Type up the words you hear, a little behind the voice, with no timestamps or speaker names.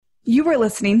You are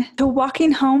listening to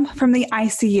Walking Home from the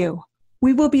ICU.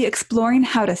 We will be exploring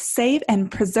how to save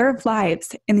and preserve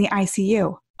lives in the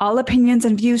ICU. All opinions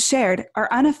and views shared are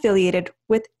unaffiliated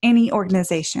with any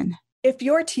organization. If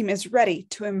your team is ready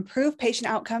to improve patient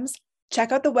outcomes,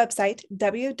 check out the website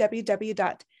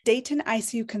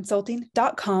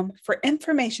www.daytonicuconsulting.com for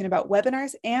information about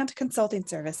webinars and consulting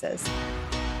services.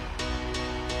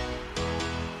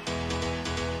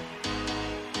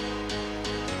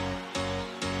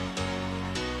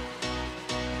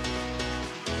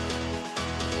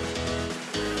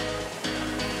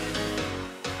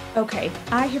 Okay,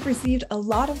 I have received a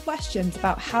lot of questions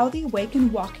about how the Awake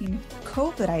and Walking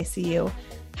COVID ICU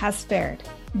has fared.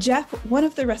 Jeff, one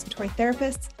of the respiratory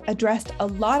therapists, addressed a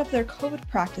lot of their COVID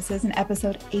practices in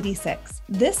episode 86.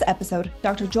 This episode,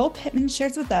 Dr. Joel Pittman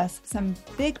shares with us some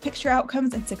big picture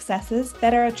outcomes and successes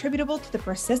that are attributable to the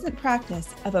persistent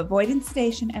practice of avoiding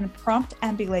sedation and prompt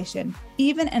ambulation,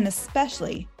 even and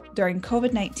especially during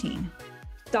COVID-19.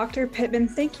 Dr. Pittman,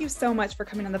 thank you so much for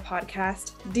coming on the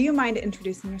podcast. Do you mind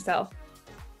introducing yourself?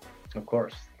 Of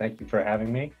course. Thank you for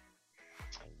having me.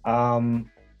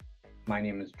 My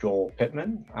name is Joel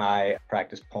Pittman. I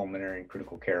practice pulmonary and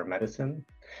critical care medicine.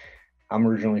 I'm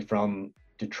originally from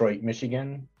Detroit,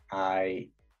 Michigan. I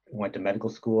went to medical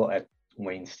school at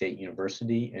Wayne State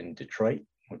University in Detroit,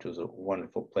 which was a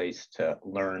wonderful place to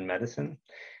learn medicine.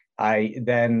 I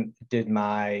then did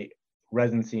my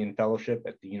residency and fellowship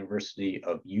at the University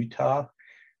of Utah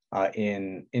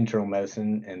in internal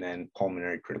medicine and then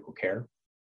pulmonary critical care.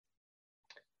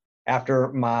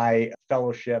 After my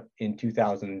fellowship in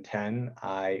 2010,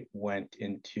 I went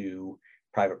into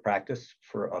private practice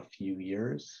for a few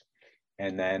years.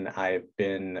 And then I've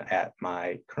been at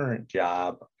my current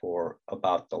job for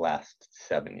about the last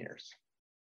 7 years.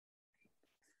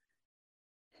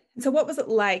 So what was it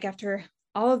like after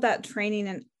all of that training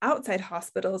in outside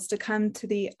hospitals to come to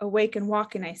the Awake and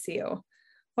Walking ICU?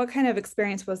 What kind of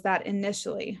experience was that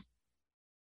initially?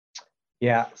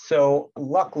 Yeah, so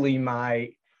luckily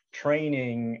my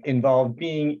training involved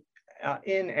being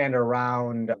in and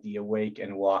around the Awake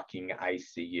and Walking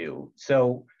ICU.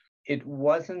 So it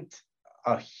wasn't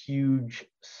a huge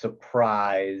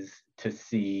surprise to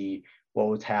see what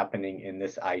was happening in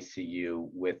this ICU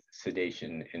with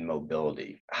sedation and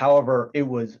mobility. However, it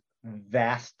was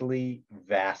vastly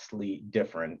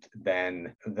different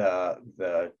than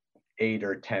the 8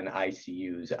 or 10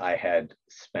 ICUs I had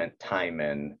spent time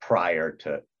in prior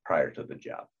to the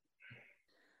job.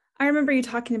 I remember you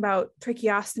talking about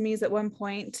tracheostomies at one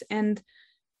point, and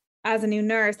as a new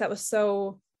nurse, that was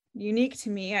so unique to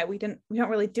me. We don't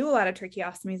really do a lot of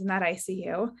tracheostomies in that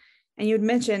ICU, and you had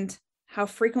mentioned how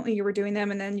frequently you were doing them,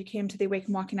 and then you came to the Awake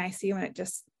and Walking ICU, and it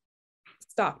just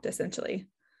stopped essentially.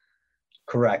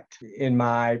 Correct. In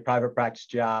my private practice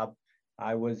job,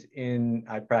 I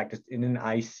practiced in an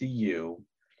ICU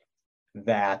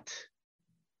that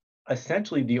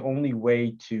essentially the only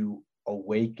way to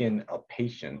awaken a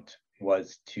patient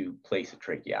was to place a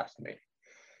tracheostomy.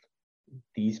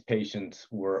 These patients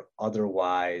were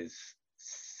otherwise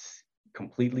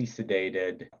completely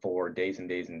sedated for days and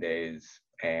days and days.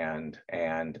 And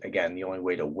again, the only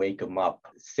way to wake them up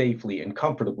safely and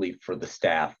comfortably for the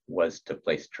staff was to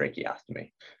place a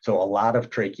tracheostomy. So a lot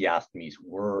of tracheostomies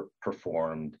were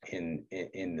performed in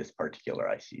this particular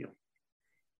ICU.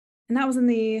 And that was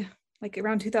in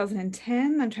around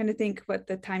 2010. I'm trying to think what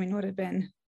the timing would have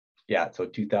been. Yeah, so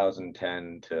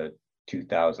 2010 to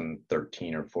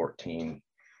 2013 or 14.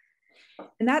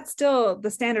 And that's still the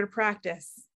standard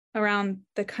practice around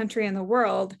the country and the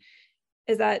world,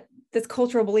 is that this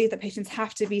cultural belief that patients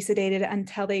have to be sedated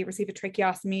until they receive a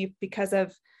tracheostomy because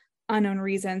of unknown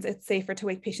reasons. It's safer to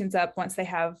wake patients up once they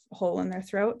have a hole in their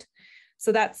throat.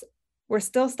 So we're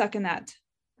still stuck in that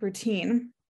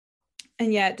routine.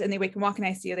 And yet in the Awake and Walking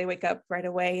ICU, they wake up right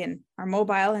away and are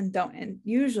mobile and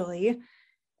usually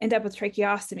end up with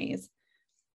tracheostomies.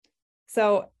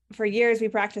 So for years we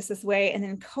practiced this way, and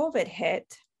then COVID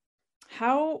hit.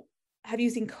 How have you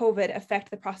seen COVID affect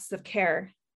the process of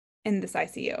care in this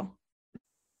ICU?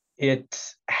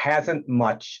 It hasn't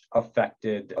much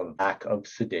affected a lack of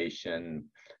sedation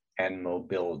and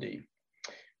mobility.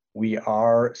 We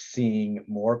are seeing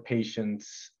more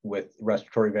patients with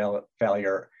respiratory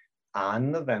failure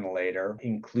on the ventilator,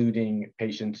 including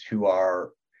patients who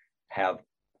have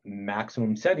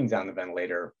maximum settings on the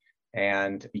ventilator.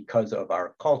 And because of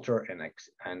our culture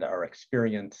and our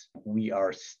experience, we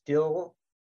are still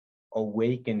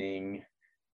awakening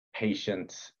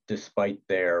patients despite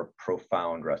their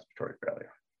profound respiratory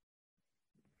failure.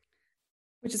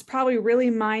 Which is probably really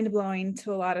mind-blowing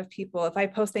to a lot of people. If I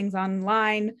post things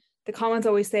online, the comments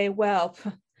always say, well,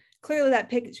 clearly that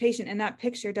patient in that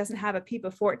picture doesn't have a PEEP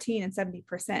of 14 and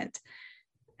 70%.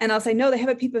 And I'll say, no, they have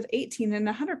a PEEP of 18 and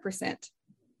 100%,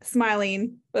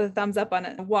 smiling with a thumbs up on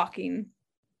it, walking.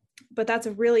 But that's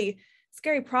a really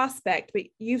scary prospect, but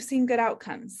you've seen good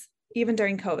outcomes, even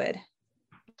during COVID.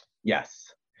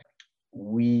 Yes.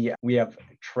 We have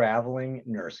traveling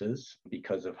nurses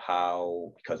because of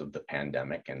the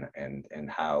pandemic and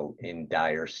how in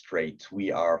dire straits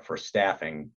we are for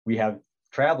staffing. We have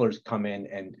travelers come in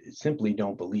and simply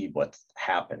don't believe what's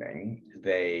happening.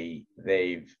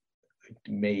 They've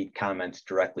made comments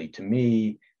directly to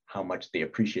me how much they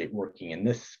appreciate working in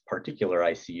this particular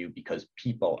ICU because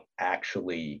people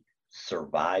actually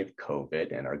survive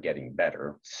COVID and are getting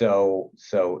better. So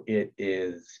it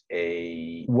is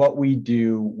what we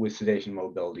do with sedation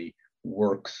mobility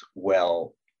works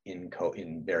well in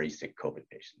very sick COVID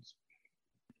patients.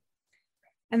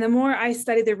 And the more I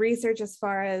study the research as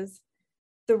far as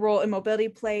the role immobility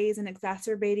plays in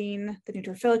exacerbating the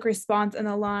neutrophilic response in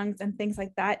the lungs and things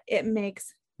like that, it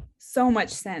makes so much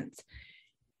sense.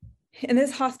 And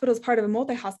this hospital is part of a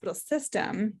multi-hospital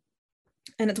system,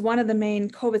 and it's one of the main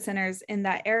COVID centers in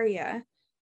that area.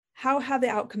 How have the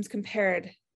outcomes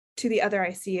compared to the other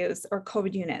ICUs or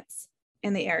COVID units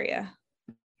in the area?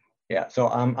 Yeah, so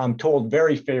I'm told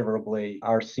very favorably.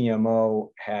 Our CMO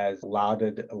has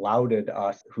lauded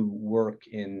us who work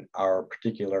in our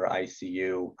particular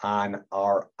ICU on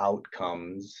our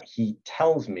outcomes. He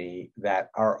tells me that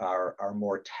our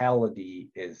mortality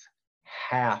is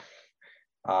half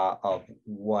of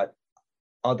what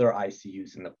other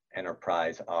ICUs in the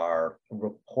enterprise are.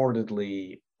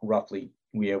 Reportedly,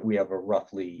 we have a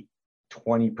roughly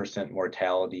 20%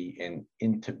 mortality in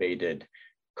intubated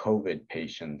COVID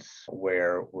patients,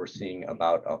 where we're seeing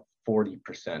about a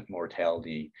 40%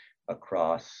 mortality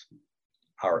across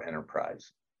our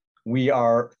enterprise. We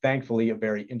are thankfully a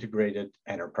very integrated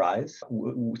enterprise,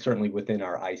 certainly within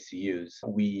our ICUs.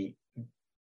 We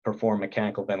perform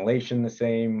mechanical ventilation the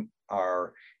same.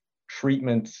 Our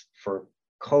treatments for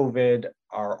COVID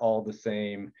are all the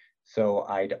same. So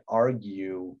I'd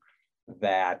argue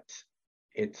that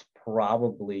it's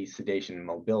probably sedation and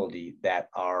mobility that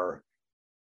are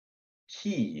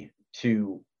key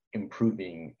to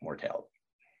improving mortality.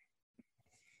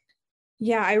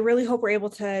 Yeah, I really hope we're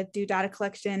able to do data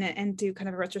collection and do kind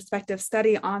of a retrospective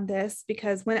study on this,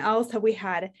 because when else have we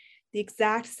had the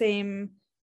exact same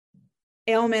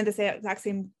ailment, the exact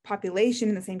same population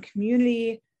in the same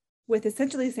community with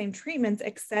essentially the same treatments,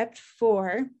 except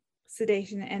for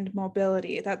sedation and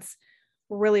mobility? That's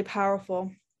really powerful.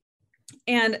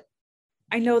 And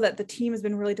I know that the team has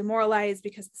been really demoralized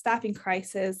because of the staffing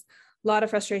crisis, a lot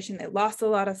of frustration. They lost a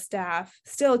lot of staff.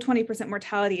 Still, 20%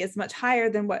 mortality is much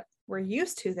higher than what we're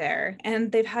used to there.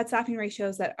 And they've had staffing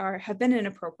ratios that have been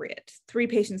inappropriate, 3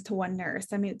 patients to 1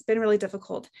 nurse. I mean, it's been really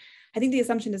difficult. I think the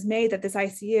assumption is made that this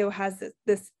ICU has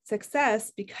this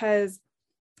success because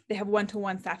they have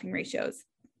 1-to-1 staffing ratios.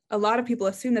 A lot of people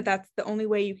assume that that's the only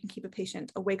way you can keep a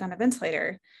patient awake on a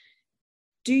ventilator.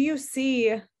 Do you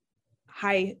see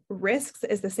high risks?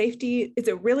 Is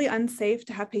it really unsafe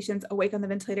to have patients awake on the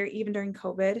ventilator even during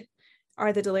COVID?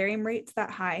 Are the delirium rates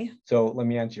that high? So let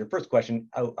me answer your first question.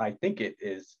 I think it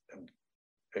is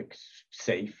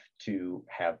safe to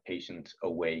have patients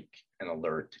awake and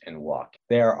alert and walk.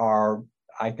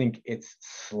 I think it's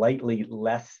slightly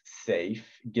less safe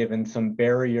given some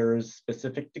barriers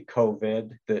specific to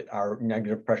COVID, that our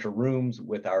negative pressure rooms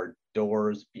with our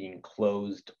doors being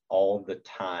closed all the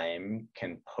time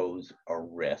can pose a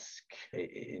risk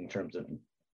in terms of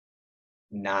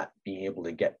not being able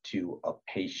to get to a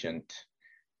patient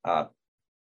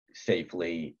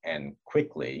safely and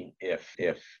quickly if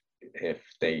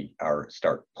they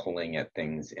start pulling at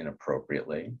things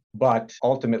inappropriately. But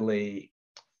ultimately,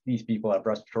 these people have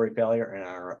respiratory failure and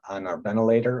are on our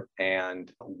ventilator,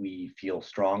 and we feel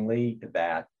strongly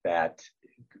that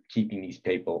keeping these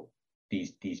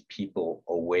people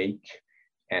awake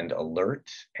and alert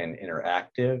and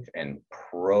interactive and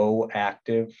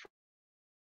proactive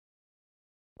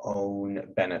own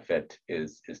benefit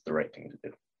is the right thing to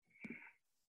do.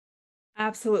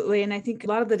 Absolutely. And I think a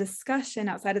lot of the discussion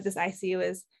outside of this ICU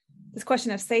is this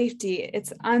question of safety.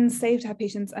 It's unsafe to have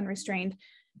patients unrestrained.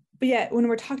 But yet, when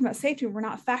we're talking about safety, we're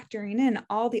not factoring in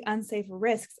all the unsafe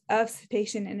risks of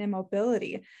sedation and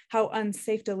immobility, how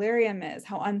unsafe delirium is,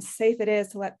 how unsafe it is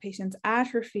to let patients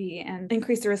atrophy and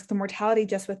increase the risk of mortality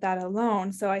just with that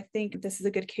alone. So I think this is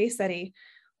a good case study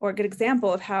or a good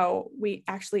example of how we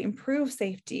actually improve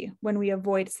safety when we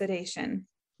avoid sedation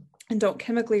and don't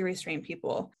chemically restrain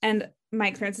people. And my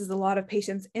experience is a lot of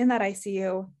patients in that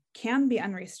ICU can be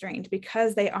unrestrained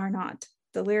because they are not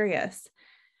delirious.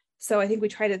 So I think we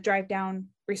try to drive down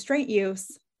restraint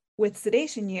use with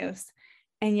sedation use,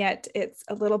 and yet it's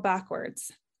a little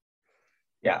backwards.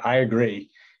 Yeah, I agree.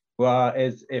 Well,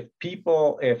 if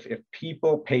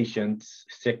patients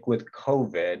sick with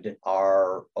COVID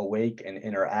are awake and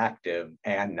interactive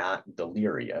and not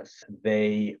delirious,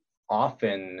 they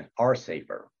often are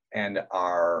safer and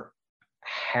are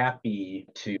happy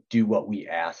to do what we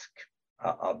ask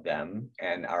of them,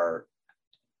 and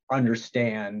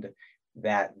understand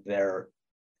that their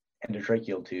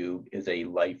endotracheal tube is a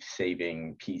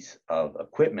life-saving piece of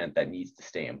equipment that needs to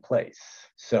stay in place.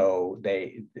 So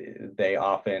they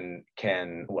often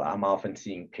can, well, I'm often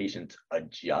seeing patients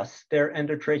adjust their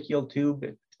endotracheal tube.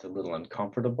 It's a little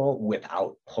uncomfortable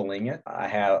without pulling it. I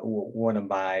have one of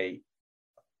my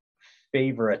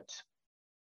favorite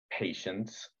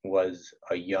patients was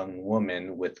a young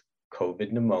woman with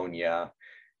COVID pneumonia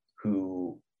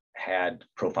who had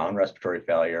profound respiratory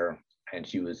failure, and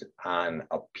she was on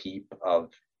a PEEP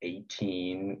of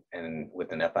 18 and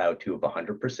with an FiO2 of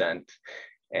 100%,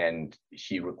 and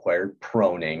she required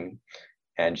proning,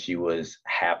 and she was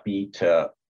happy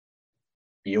to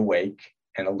be awake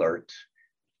and alert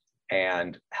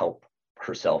and help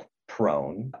herself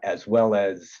prone, as well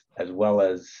as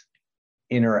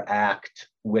interact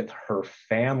with her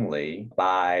family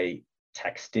by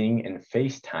texting and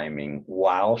FaceTiming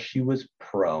while she was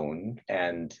prone,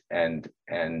 and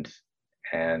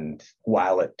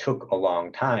while it took a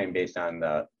long time based on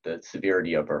the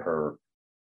severity of her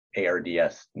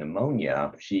ARDS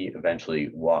pneumonia, she eventually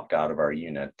walked out of our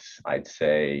unit. I'd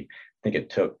say, I think it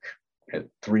took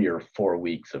 3 or 4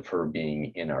 weeks of her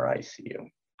being in our ICU.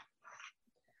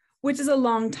 Which is a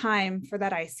long time for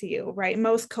that ICU, right?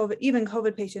 Most even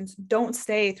COVID patients don't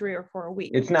stay 3 or 4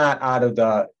 weeks. It's not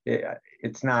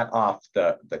off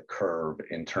the curve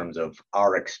in terms of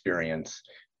our experience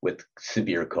with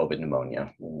severe COVID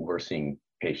pneumonia. We're seeing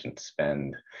patients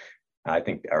spend, I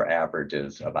think our average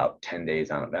is about 10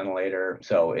 days on a ventilator.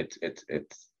 So it's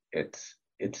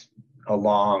a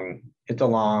long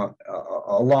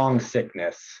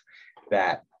sickness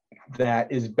that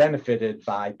is benefited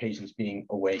by patients being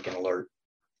awake and alert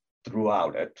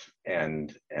throughout it,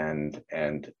 and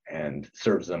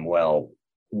serves them well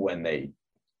when they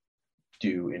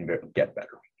do get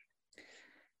better.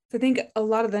 So I think a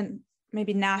lot of the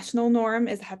maybe national norm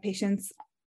is to have patients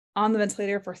on the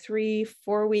ventilator for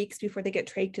 3-4 weeks before they get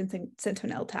trached and sent to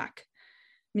an LTAC.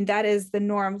 I mean, that is the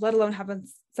norm, let alone having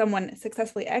someone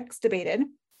successfully extubated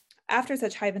after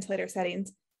such high ventilator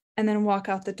settings and then walk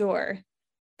out the door.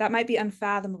 That might be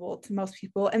unfathomable to most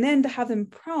people. And then to have them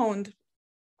proned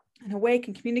and awake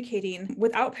and communicating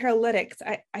without paralytics,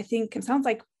 I think it sounds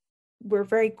like we're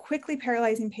very quickly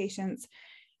paralyzing patients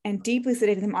and deeply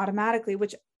sedating them automatically,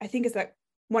 which I think is that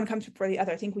one comes before the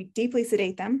other. I think we deeply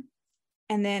sedate them,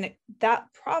 and then that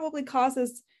probably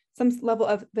causes some level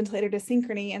of ventilator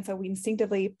dyssynchrony, and so we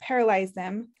instinctively paralyze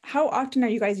them. How often are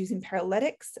you guys using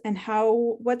paralytics, and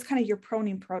what's kind of your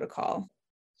proning protocol?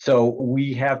 So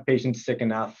we have patients sick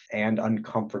enough and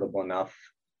uncomfortable enough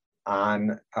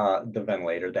on the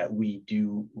ventilator that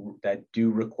do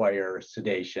require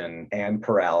sedation and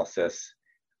paralysis.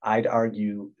 I'd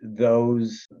argue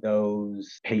those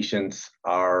patients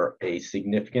are a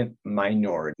significant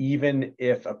minority. Even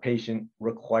if a patient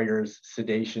requires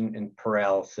sedation and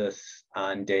paralysis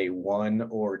on day 1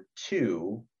 or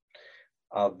 2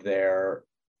 of their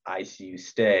ICU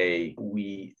stay,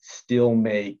 we still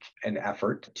make an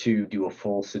effort to do a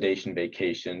full sedation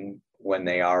vacation when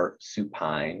they are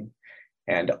supine.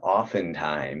 And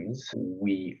oftentimes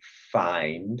we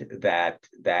find that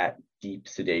deep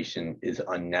sedation is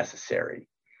unnecessary.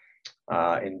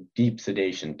 And deep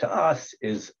sedation to us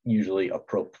is usually a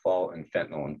propofol and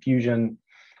fentanyl infusion.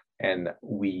 And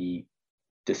we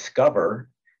discover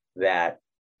that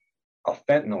a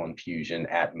fentanyl infusion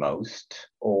at most,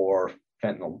 or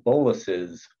fentanyl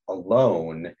boluses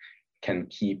alone, can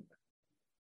keep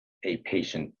a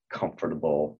patient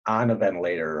comfortable on a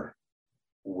ventilator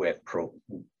with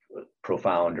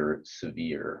profound or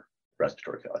severe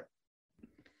respiratory failure.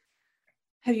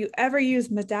 Have you ever used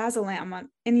midazolam on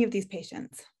any of these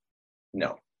patients?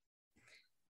 No.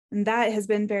 And that has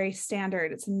been very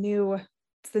standard. It's the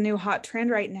new hot trend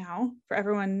right now for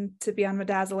everyone to be on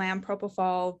midazolam,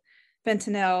 propofol,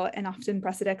 fentanyl, and often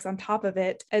Precedex on top of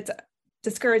it. It's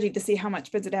discouraging to see how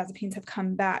much benzodiazepines have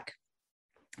come back.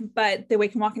 But the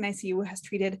Wake and Walk in ICU has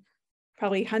treated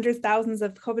probably hundreds, thousands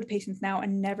of COVID patients now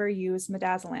and never used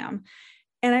midazolam.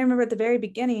 And I remember at the very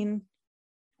beginning,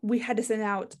 we had to send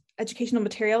out educational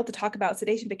material to talk about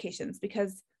sedation vacations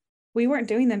because we weren't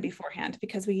doing them beforehand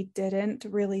because we didn't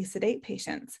really sedate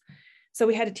patients. So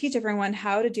we had to teach everyone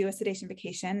how to do a sedation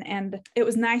vacation. And it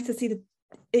was nice to see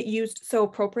it used so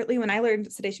appropriately. When I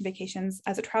learned sedation vacations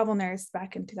as a travel nurse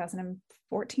back in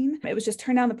 2014, it was just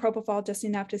turn down the propofol just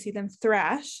enough to see them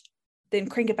thrash, then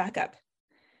crank it back up.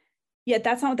 Yet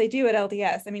that's not what they do at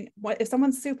LDS. I mean, what if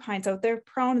someone's supine, so if they're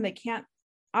prone and they can't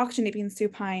oxygenate being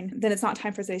supine, then it's not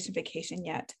time for sedation vacation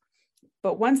yet.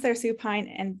 But once they're supine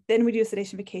and then we do a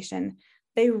sedation vacation,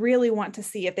 they really want to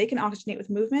see if they can oxygenate with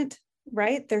movement,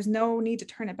 right? There's no need to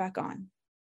turn it back on.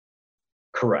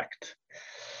 Correct.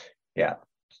 Yeah.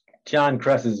 John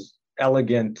Kress's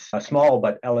elegant, small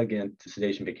but elegant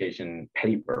sedation vacation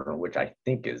paper, which I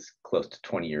think is close to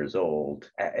 20 years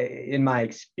old. In my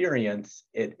experience,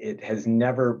 it has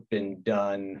never been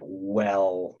done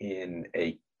well in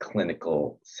a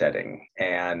clinical setting.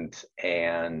 And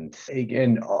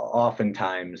again,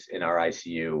 oftentimes in our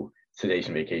ICU,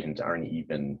 sedation vacations aren't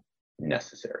even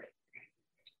necessary.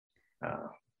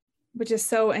 Which is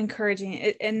so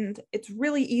encouraging. And it's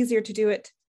really easier to do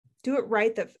it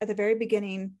right at the very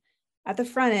beginning, at the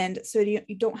front end, so you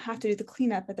don't have to do the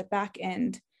cleanup at the back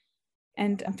end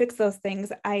and fix those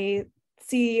things. I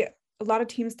see a lot of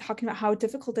teams talking about how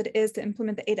difficult it is to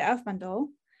implement the A to F bundle,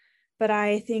 but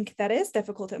I think that is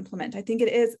difficult to implement. I think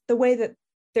it is the way that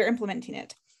they're implementing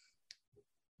it,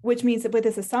 which means that with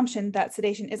this assumption that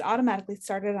sedation is automatically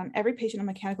started on every patient on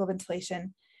mechanical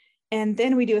ventilation, and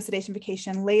then we do a sedation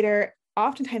vacation later.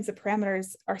 Oftentimes the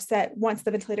parameters are set once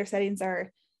the ventilator settings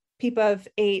are PEEP of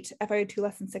 8, FiO2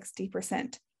 less than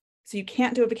 60%. So you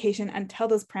can't do a vacation until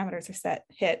those parameters are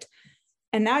hit.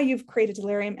 And now you've created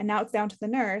delirium, and now it's down to the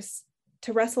nurse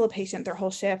to wrestle a patient their whole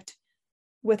shift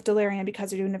with delirium because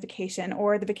they're doing a vacation,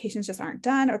 or the vacations just aren't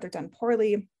done, or they're done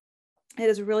poorly. It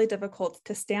is really difficult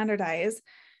to standardize.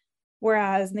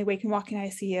 Whereas in the wake and walking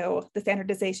ICU, the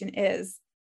standardization is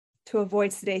to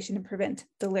avoid sedation and prevent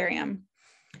delirium.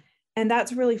 And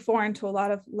that's really foreign to a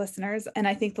lot of listeners. And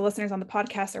I think the listeners on the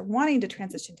podcast are wanting to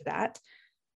transition to that.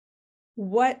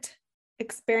 What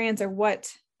experience or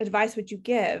what advice would you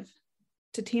give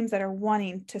to teams that are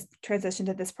wanting to transition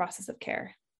to this process of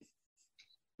care?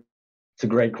 It's a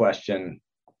great question,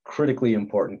 critically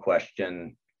important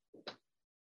question.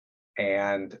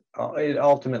 And it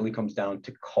ultimately comes down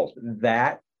to culture.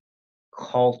 That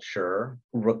culture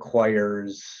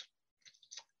requires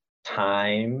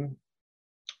time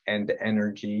and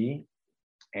energy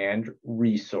and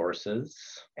resources,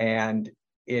 and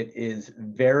it is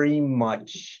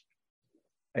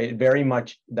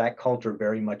that culture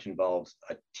very much involves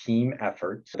a team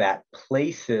effort that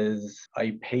places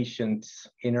a patient's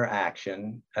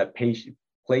interaction,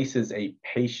 places a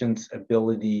patient's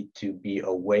ability to be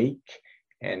awake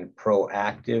and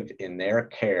proactive in their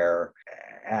care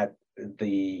at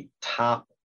the top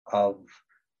of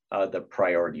the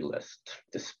priority list,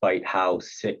 despite how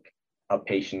sick a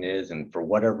patient is and for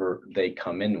whatever they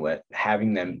come in with.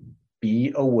 Having them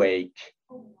be awake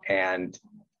and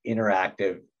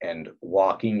interactive and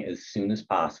walking as soon as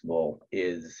possible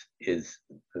is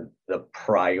the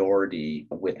priority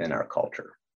within our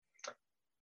culture.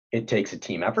 It takes a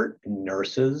team effort.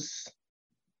 Nurses,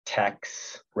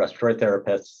 techs, respiratory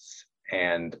therapists,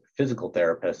 and physical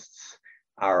therapists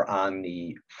are on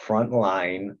the front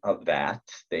line of that.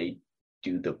 They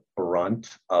do the brunt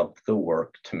of the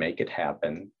work to make it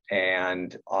happen.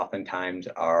 And oftentimes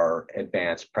our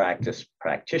advanced practice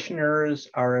practitioners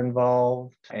are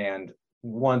involved, and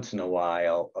once in a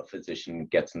while a physician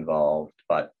gets involved,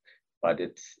 but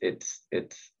it's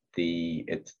the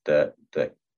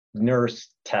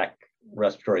nurse, tech,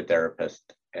 respiratory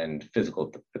therapist, and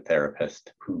physical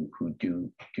therapist who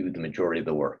do the majority of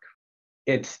the work.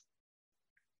 It's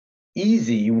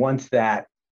easy once that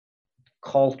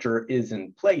culture is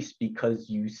in place, because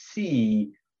you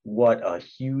see what a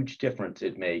huge difference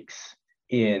it makes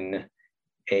in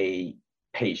a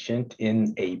patient,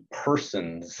 in a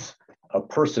person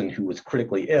who is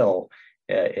critically ill.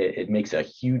 It makes a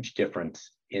huge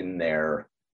difference in their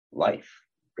life,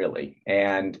 really.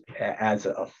 And as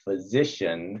a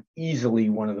physician, easily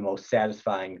one of the most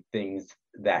satisfying things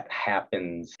that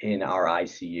happens in our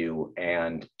ICU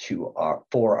and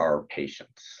for our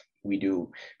patients. We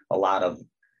do a lot of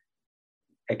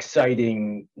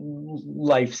exciting,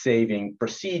 life-saving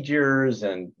procedures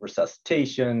and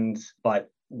resuscitations, but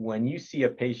when you see a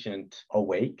patient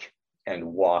awake and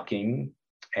walking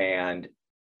and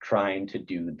trying to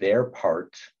do their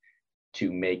part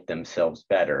to make themselves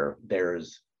better,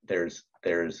 there's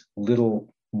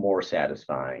little more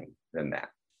satisfying than that.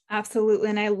 Absolutely.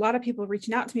 And a lot of people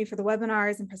reaching out to me for the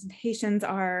webinars and presentations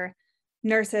are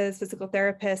nurses, physical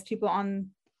therapists, people on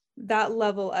that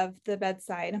level of the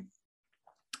bedside.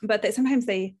 But sometimes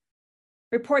they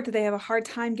report that they have a hard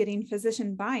time getting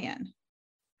physician buy-in.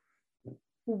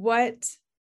 What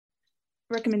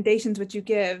recommendations would you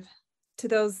give to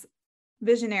those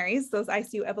visionaries, those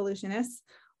ICU evolutionists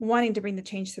wanting to bring the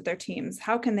change to their teams?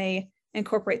 How can they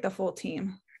incorporate the full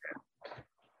team?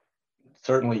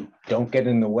 Certainly don't get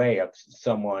in the way of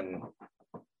someone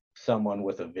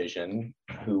with a vision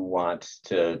who wants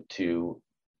to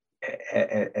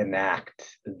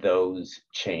enact those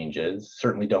changes.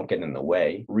 Certainly don't get in the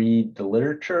way. Read the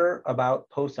literature about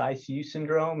post-ICU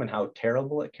syndrome and how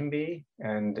terrible it can be,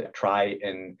 and try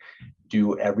and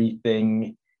do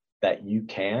everything that you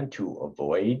can to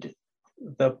avoid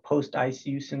the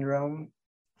post-ICU syndrome.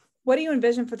 What do you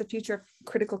envision for the future of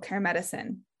critical care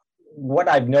medicine? What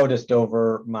I've noticed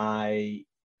over my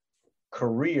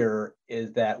career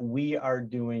is that we are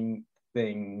doing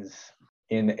things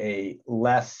in a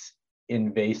less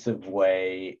invasive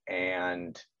way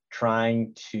and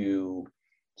trying to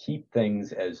keep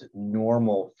things as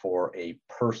normal for a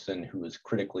person who is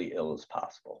critically ill as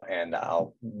possible. And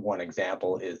one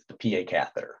example is the PA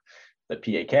catheter. The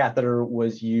PA catheter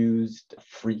was used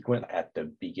frequent at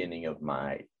the beginning of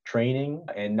my training,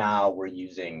 and now we're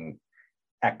using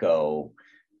echo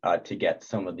to get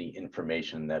some of the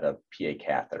information that a PA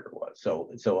catheter was.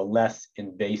 So a less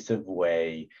invasive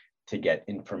way to get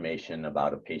information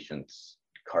about a patient's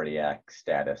cardiac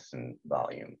status and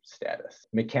volume status.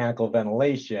 Mechanical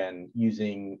ventilation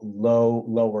using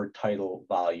lower tidal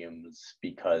volumes,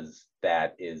 because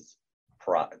that's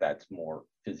more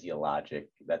physiologic,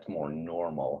 that's more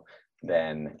normal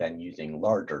than using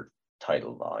larger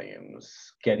tidal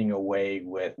volumes. Getting away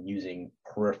with using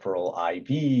peripheral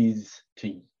IVs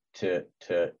to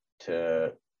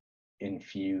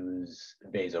infuse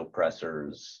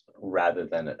vasopressors rather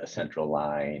than a central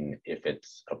line if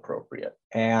it's appropriate.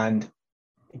 And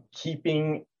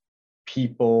keeping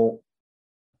people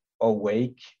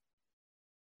awake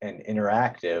and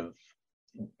interactive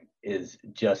is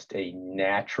just a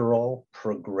natural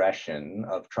progression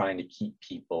of trying to keep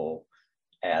people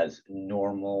as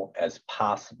normal as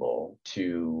possible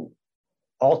to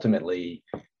ultimately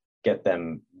get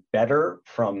them better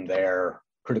from their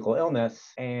critical illness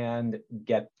and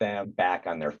get them back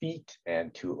on their feet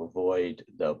and to avoid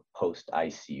the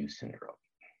post-ICU syndrome.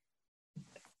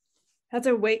 That's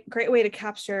a great way to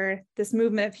capture this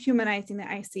movement of humanizing the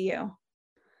ICU,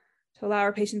 to allow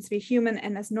our patients to be human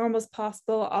and as normal as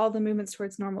possible, all the movements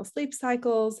towards normal sleep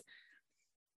cycles.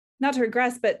 Not to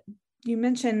regress, but you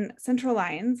mentioned central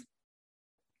lines.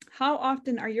 How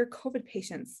often are your COVID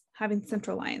patients having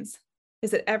central lines?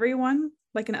 Is it everyone,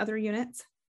 like in other units?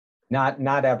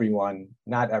 Not everyone.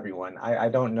 I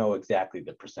don't know exactly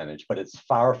the percentage, but it's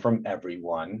far from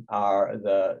everyone. Are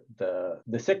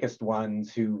the sickest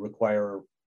ones who require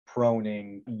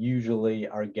proning usually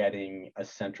are getting a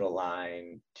central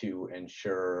line to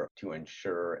ensure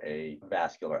a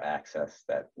vascular access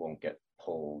that won't get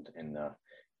pulled in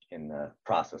the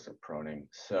process of proning.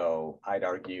 So I'd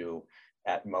argue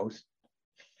at most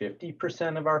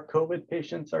 50% of our COVID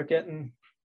patients are getting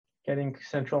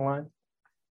central line.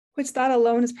 Which that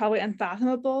alone is probably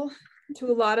unfathomable to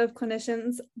a lot of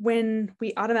clinicians. When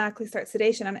we automatically start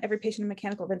sedation on every patient in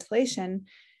mechanical ventilation,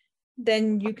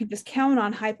 then you can just count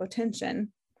on hypotension,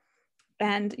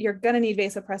 and you're going to need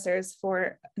vasopressors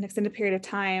for an extended period of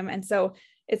time. And so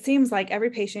it seems like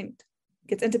every patient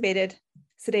gets intubated,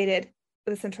 sedated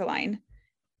with a central line.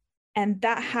 And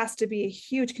that has to be a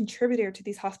huge contributor to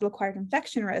these hospital-acquired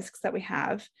infection risks that we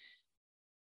have,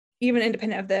 even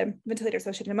independent of the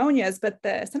ventilator-associated pneumonias. But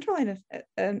the central line of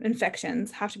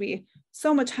infections have to be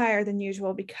so much higher than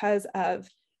usual because of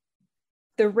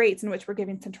the rates in which we're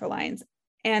giving central lines.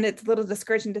 And it's a little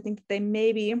discouraging to think that they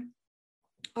maybe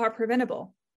are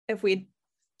preventable. If we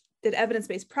did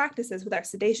evidence-based practices with our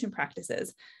sedation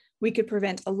practices, we could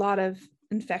prevent a lot of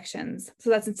infections. So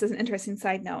that's an interesting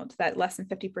side note that less than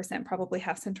 50% probably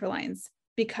have central lines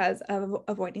because of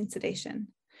avoiding sedation.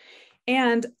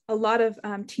 And a lot of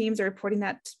teams are reporting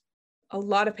that a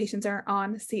lot of patients are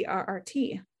on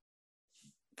CRRT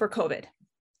for COVID.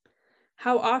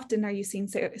 How often are you seeing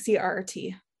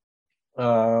CRRT?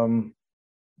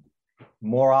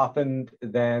 More often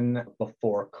than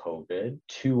before COVID,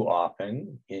 too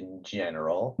often in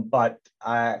general, but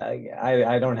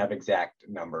I don't have exact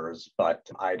numbers, but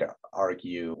I'd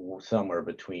argue somewhere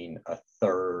between a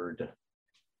third,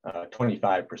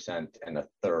 25% and a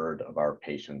third of our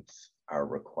patients are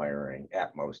requiring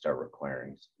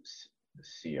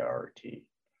CRRT.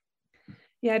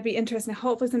 Yeah, it'd be interesting.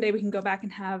 Hopefully someday we can go back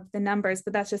and have the numbers,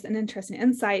 but that's just an interesting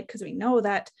insight, because we know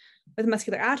that with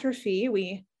muscular atrophy,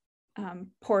 we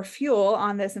pour fuel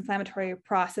on this inflammatory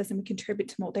process and we contribute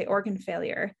to multi-organ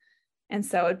failure. And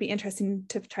so it'd be interesting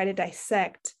to try to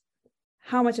dissect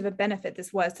how much of a benefit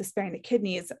this was to sparing the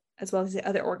kidneys as well as the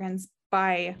other organs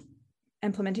by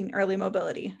implementing early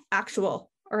mobility, actual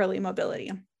early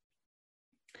mobility.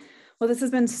 Well, this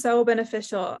has been so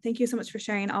beneficial. Thank you so much for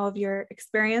sharing all of your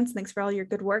experience. Thanks for all your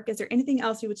good work. Is there anything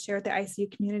else you would share with the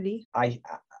ICU community?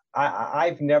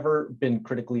 I've never been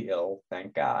critically ill,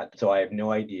 thank God. So I have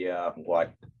no idea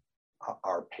what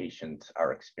our patients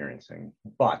are experiencing.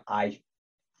 But I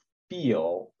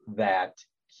feel that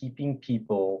keeping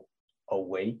people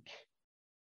awake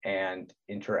and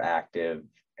interactive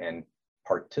and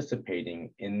participating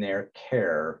in their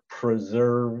care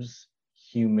preserves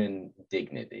human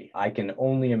dignity. I can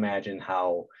only imagine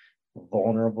how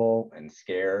vulnerable and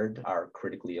scared our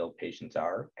critically ill patients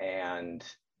are. And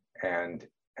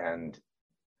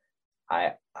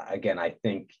I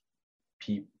think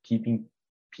keeping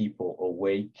people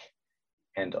awake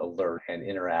and alert and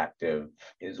interactive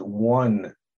is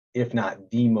one, if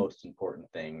not the most important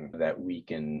thing that we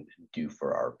can do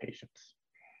for our patients.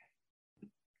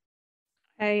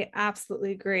 I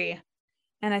absolutely agree.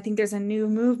 And I think there's a new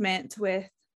movement with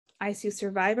ICU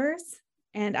survivors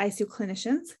and ICU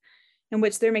clinicians in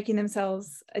which they're making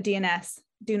themselves a DNS,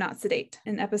 do not sedate.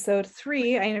 In episode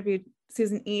 3, I interviewed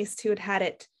Susan East, who had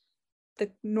it the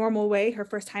normal way, her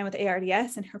first time with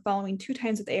ARDS, and her following 2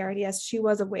 times with ARDS, she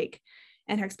was awake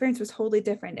and her experience was totally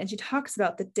different. And she talks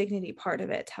about the dignity part of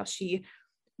it, how she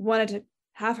wanted to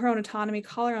have her own autonomy,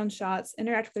 call her own shots,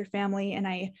 interact with her family. And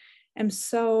I am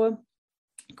so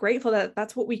grateful that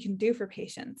that's what we can do for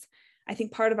patients. I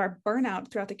think part of our burnout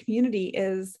throughout the community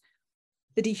is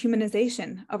the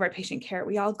dehumanization of our patient care.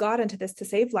 We all got into this to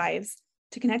save lives,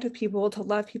 to connect with people, to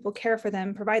love people, care for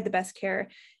them, provide the best care.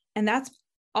 And that's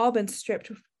all been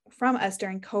stripped from us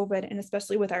during COVID, and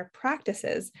especially with our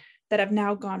practices that have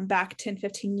now gone back 10,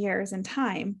 15 years in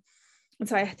time. And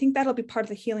so I think that'll be part of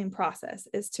the healing process,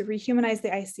 is to rehumanize the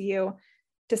ICU,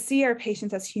 to see our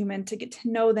patients as human, to get to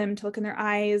know them, to look in their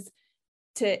eyes,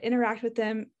 to interact with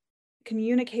them,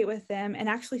 communicate with them, and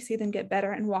actually see them get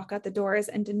better and walk out the doors,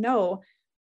 and to know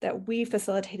that we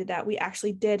facilitated that. We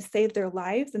actually did save their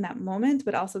lives in that moment,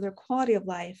 but also their quality of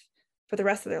life for the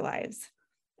rest of their lives.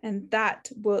 And that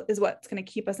is what's going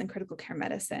to keep us in critical care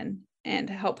medicine and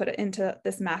help put it into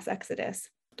this mass exodus.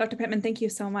 Dr. Pittman, thank you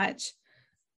so much.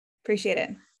 Appreciate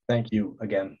it. Thank you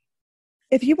again.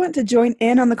 If you want to join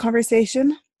in on the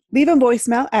conversation, leave a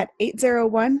voicemail at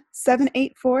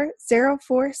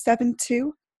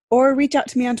 801-784-0472 or reach out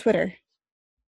to me on Twitter.